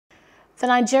The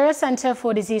Nigeria Center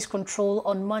for Disease Control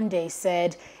on Monday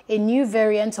said a new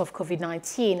variant of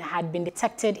COVID-19 had been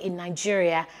detected in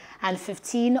Nigeria and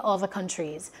 15 other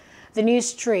countries. The new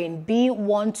strain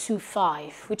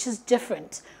B.1.2.5, which is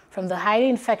different from the highly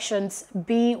infectious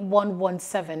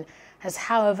B.1.1.7, has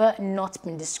however not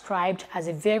been described as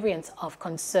a variant of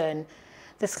concern.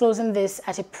 Disclosing this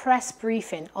at a press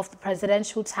briefing of the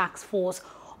Presidential Task Force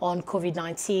on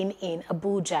COVID-19 in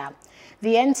Abuja.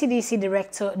 The NCDC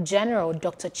Director-General,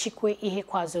 Dr. Chikwe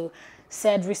Iheakwazu,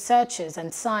 said researchers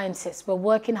and scientists were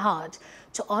working hard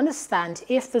to understand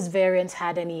if this variant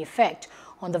had any effect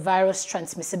on the virus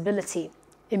transmissibility,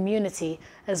 immunity,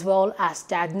 as well as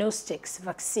diagnostics,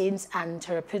 vaccines and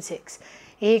therapeutics.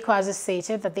 Iheakwazu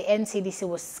stated that the NCDC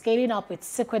was scaling up its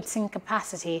sequencing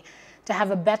capacity to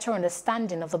have a better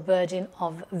understanding of the burden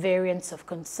of variants of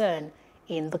concern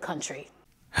in the country.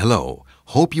 Hello,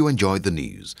 hope you enjoyed the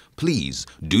news. Please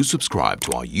do subscribe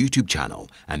to our YouTube channel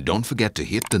and don't forget to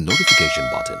hit the notification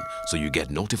button so you get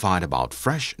notified about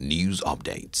fresh news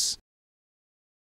updates.